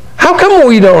 How come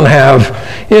we don't have,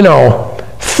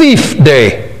 Thief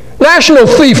Day? National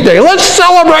Thief Day. Let's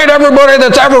celebrate everybody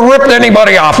that's ever ripped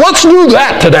anybody off. Let's do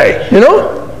that today,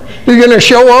 You're going to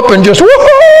show up and just,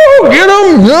 woohoo, get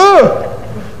them. Yeah.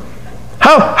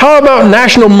 How about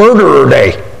National Murderer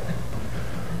Day?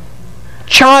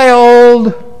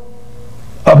 Child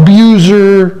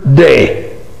Abuser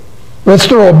Day. Let's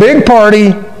throw a big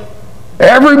party.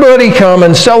 Everybody come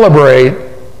and celebrate.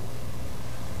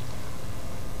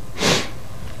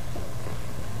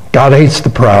 God hates the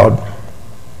proud,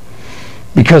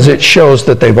 because it shows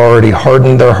that they've already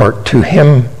hardened their heart to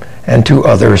him and to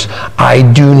others. I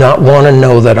do not want to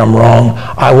know that I'm wrong.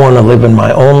 I want to live in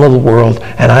my own little world,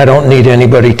 and I don't need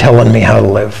anybody telling me how to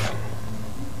live.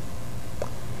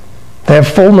 They have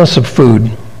fullness of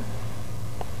food.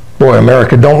 Boy,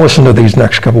 America, don't listen to these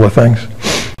next couple of things.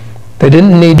 They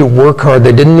didn't need to work hard.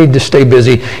 They didn't need to stay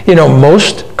busy.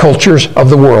 Most cultures of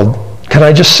the world, can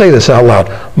I just say this out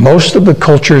loud? Most of the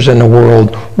cultures in the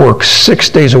world work 6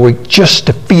 days a week just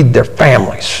to feed their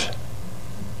families.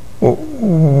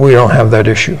 We don't have that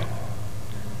issue.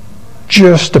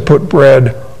 Just to put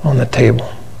bread on the table.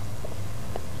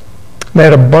 They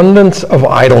had abundance of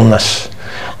idleness.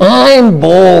 I'm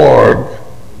bored.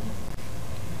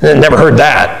 Never heard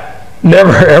that.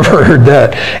 Never ever heard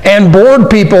that. And bored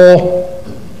people,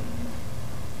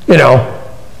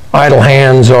 idle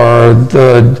hands are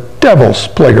the devil's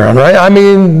playground, right? I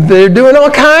mean, they're doing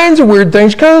all kinds of weird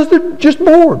things because they're just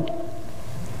bored.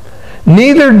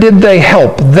 Neither did they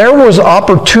help. There was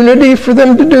opportunity for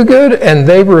them to do good, and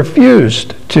they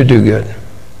refused to do good.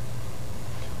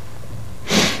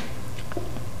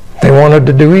 They wanted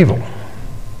to do evil.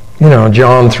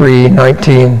 John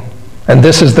 3:19. And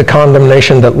this is the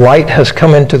condemnation, that light has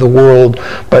come into the world,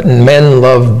 but men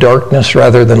love darkness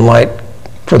rather than light,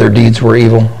 for their deeds were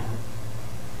evil.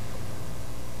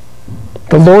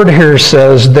 The Lord here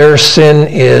says their sin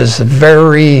is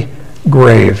very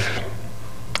grave.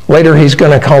 Later he's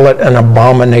going to call it an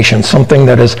abomination, something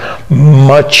that is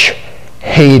much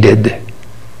hated.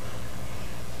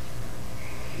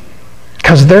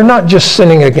 Because they're not just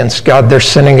sinning against God, they're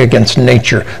sinning against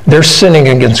nature. They're sinning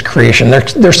against creation.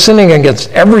 They're sinning against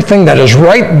everything that is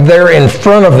right there in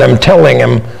front of them, telling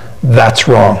them that's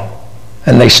wrong.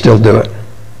 And they still do it.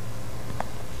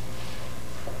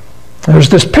 There's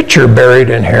this picture buried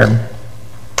in here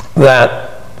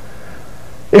that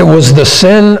it was the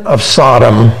sin of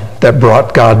Sodom that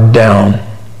brought God down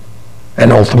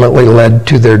and ultimately led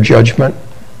to their judgment.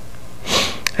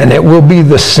 And it will be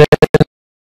the sin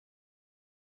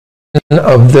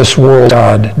of this world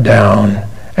God down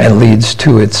and leads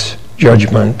to its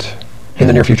judgment in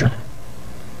the near future.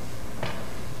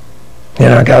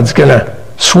 God's going to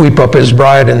sweep up his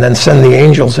bride and then send the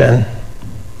angels in.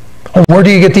 Where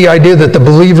do you get the idea that the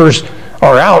believers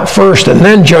are out first and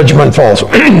then judgment falls?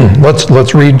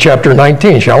 Let's read chapter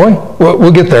 19, shall we?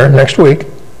 We'll get there next week.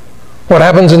 What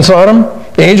happens in Sodom?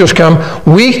 The angels come.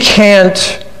 We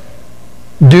can't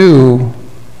do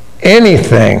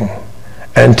anything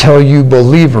until you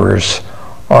believers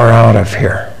are out of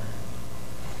here.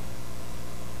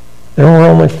 There were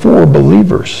only 4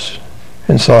 believers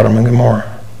in Sodom and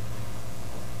Gomorrah.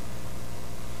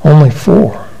 Only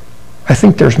 4. I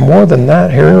think there's more than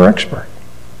that here in Rexburg.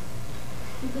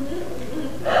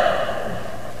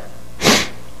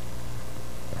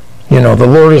 The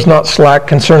Lord is not slack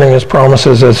concerning his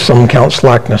promises, as some count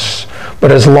slackness, but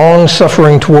is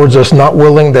long-suffering towards us, not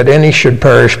willing that any should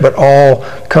perish, but all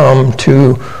come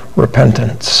to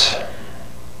repentance.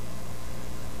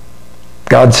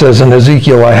 God says in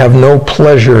Ezekiel, I have no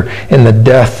pleasure in the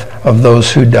death of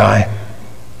those who die.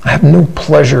 I have no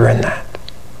pleasure in that.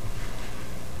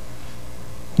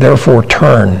 Therefore,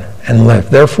 turn and live.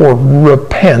 Therefore,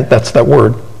 repent, that's that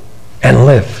word, and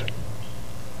live.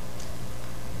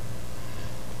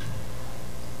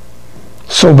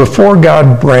 So before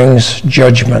God brings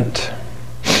judgment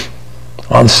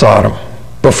on Sodom,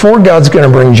 before God's going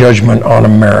to bring judgment on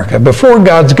America, before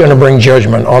God's going to bring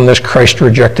judgment on this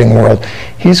Christ-rejecting world,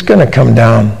 he's going to come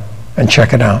down and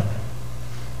check it out.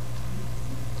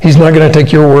 He's not going to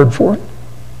take your word for it.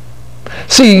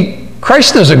 See,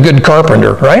 Christ is a good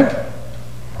carpenter, right?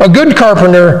 A good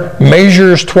carpenter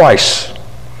measures twice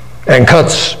and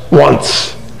cuts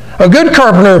once. A good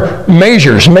carpenter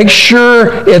measures, makes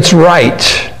sure it's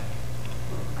right,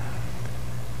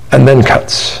 and then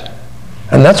cuts.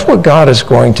 And that's what God is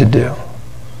going to do.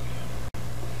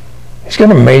 He's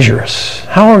going to measure us.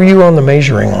 How are you on the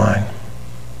measuring line?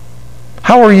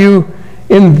 How are you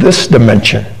in this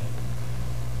dimension?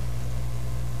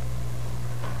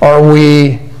 Are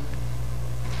we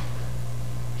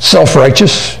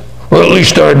self-righteous? Well, at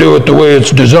least I do it the way it's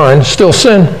designed. Still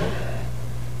sin.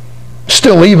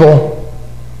 Still evil.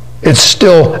 It's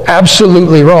still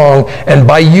absolutely wrong. And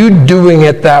by you doing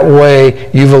it that way,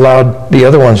 you've allowed the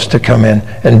other ones to come in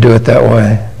and do it that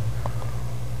way.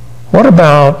 What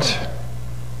about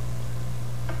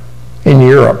in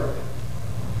Europe?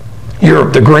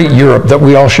 Europe, the great Europe that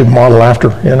we all should model after,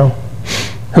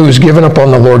 who's given up on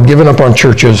the Lord, given up on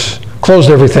churches, closed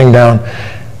everything down.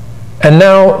 And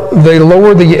now they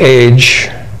lower the age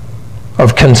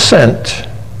of consent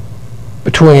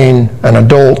between an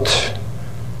adult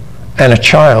and a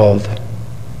child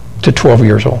to 12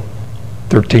 years old,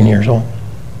 13 years old.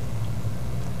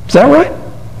 Is that right?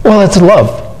 Well, it's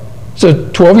love. Does a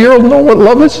 12-year-old know what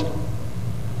love is?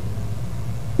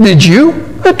 Did you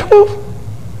at 12?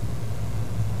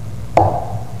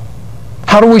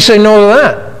 How do we say no to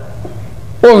that?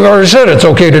 Well, we already said it's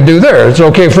okay to do there. It's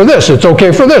okay for this. It's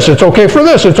okay for this. It's okay for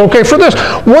this. It's okay for this.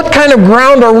 What kind of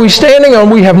ground are we standing on?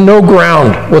 We have no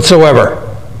ground whatsoever.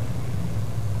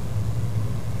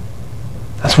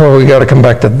 That's where we got to come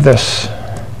back to this.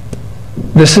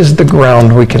 This is the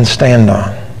ground we can stand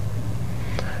on.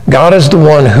 God is the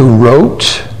one who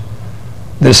wrote,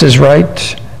 this is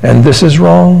right and this is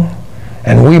wrong,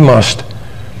 and we must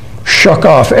shuck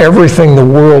off everything the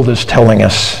world is telling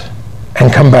us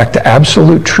and come back to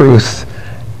absolute truth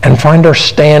and find our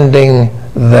standing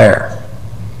there.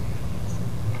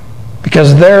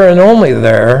 Because there and only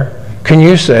there can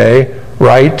you say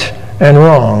right and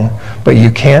wrong, but you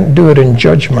can't do it in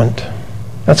judgment.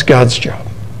 That's God's job.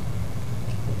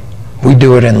 We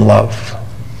do it in love.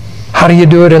 How do you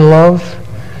do it in love?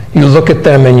 You look at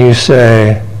them and you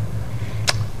say,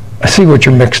 I see what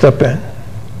you're mixed up in.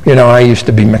 You know, I used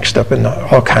to be mixed up in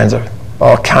all kinds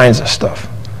of stuff.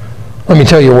 Let me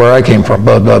tell you where I came from.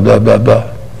 Blah, blah, blah, blah,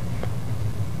 blah.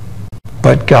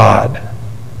 But God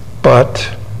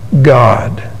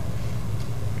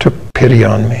took pity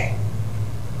on me.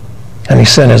 And he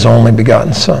sent his only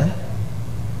begotten Son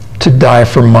to die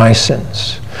for my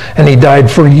sins. And he died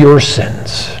for your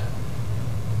sins.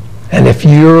 And if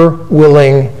you're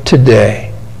willing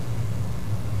today,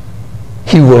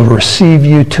 he will receive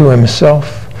you to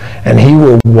himself, and he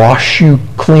will wash you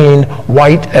clean,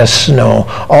 white as snow.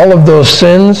 All of those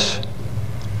sins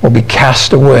will be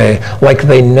cast away like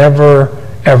they never,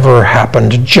 ever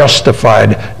happened,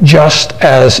 justified, just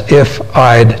as if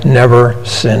I'd never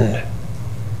sinned.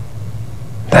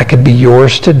 That could be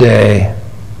yours today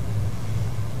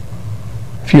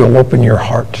if you'll open your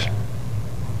heart.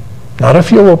 Not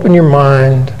if you'll open your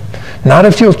mind, not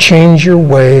if you'll change your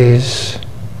ways,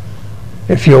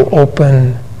 if you'll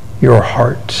open your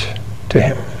heart to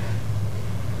him.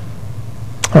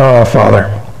 Oh, Father,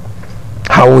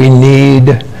 how we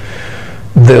need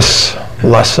this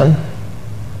lesson.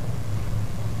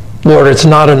 Lord, it's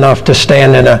not enough to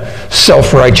stand in a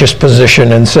self-righteous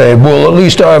position and say, well, at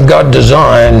least I've got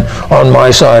design on my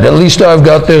side. At least I've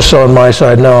got this on my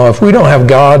side. No, if we don't have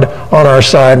God on our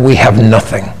side, we have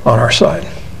nothing on our side.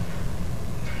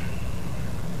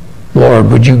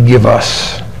 Lord, would you give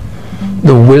us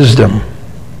the wisdom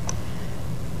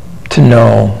to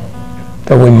know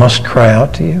that we must cry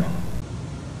out to you,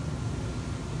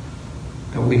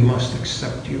 that we must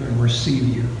accept you and receive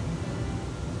you.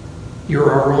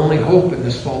 You're our only hope in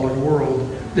this fallen world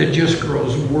that just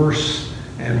grows worse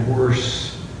and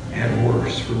worse and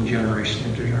worse from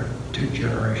generation to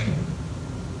generation.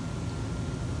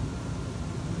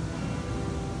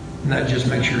 And that just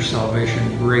makes your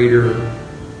salvation greater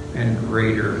and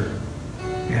greater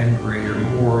and greater,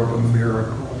 more of a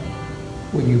miracle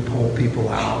when you pull people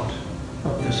out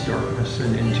of this darkness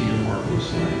and into your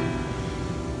marvelous light.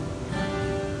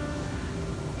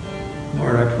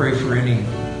 Lord, I pray for any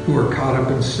who are caught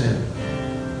up in sin.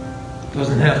 It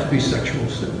doesn't have to be sexual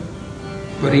sin,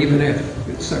 but even if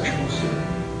it's sexual sin,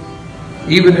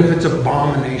 even if it's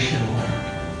abomination, Lord,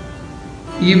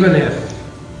 even if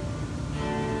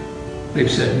they've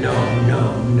said no,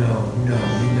 no, no, no,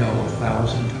 no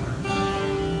 1,000 times,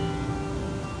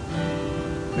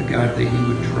 but God, that you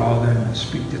would draw them and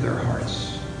speak to their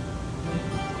hearts,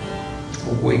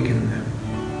 awaken them,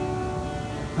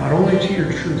 not only to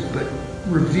your truth, but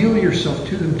reveal yourself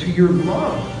to them, to your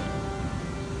love.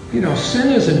 You know,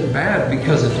 sin isn't bad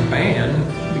because it's banned,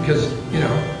 because, you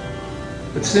know,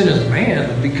 but sin is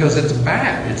banned because it's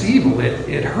bad, it's evil,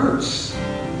 it hurts,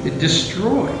 it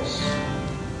destroys.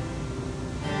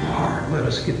 Lord, let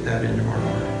us get that into our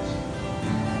minds.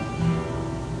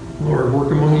 Lord,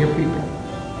 work among your people.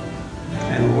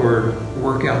 And Lord,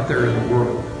 work out there in the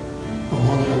world,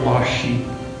 among the lost sheep.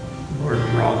 Lord,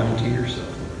 draw them to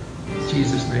yourself. In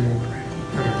Jesus' name we pray.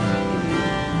 Amen.